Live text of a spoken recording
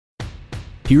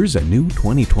Here's a new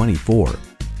 2024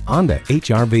 Honda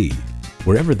HR-V.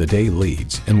 Wherever the day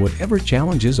leads and whatever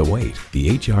challenges await,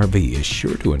 the HR-V is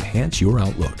sure to enhance your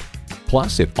outlook.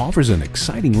 Plus, it offers an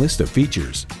exciting list of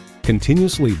features: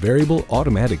 continuously variable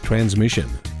automatic transmission,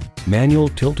 manual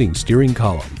tilting steering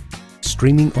column,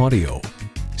 streaming audio,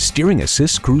 steering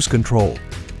assist cruise control,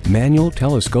 manual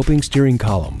telescoping steering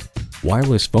column,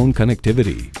 wireless phone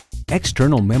connectivity,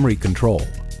 external memory control,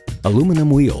 aluminum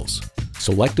wheels,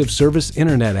 selective service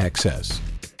internet access,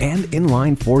 and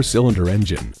inline 4-cylinder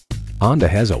engine. Honda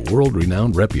has a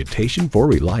world-renowned reputation for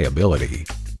reliability.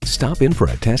 Stop in for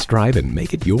a test drive and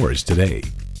make it yours today.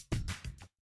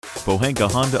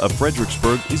 Pohanka Honda of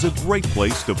Fredericksburg is a great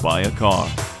place to buy a car.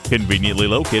 Conveniently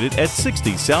located at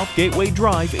 60 South Gateway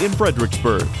Drive in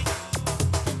Fredericksburg.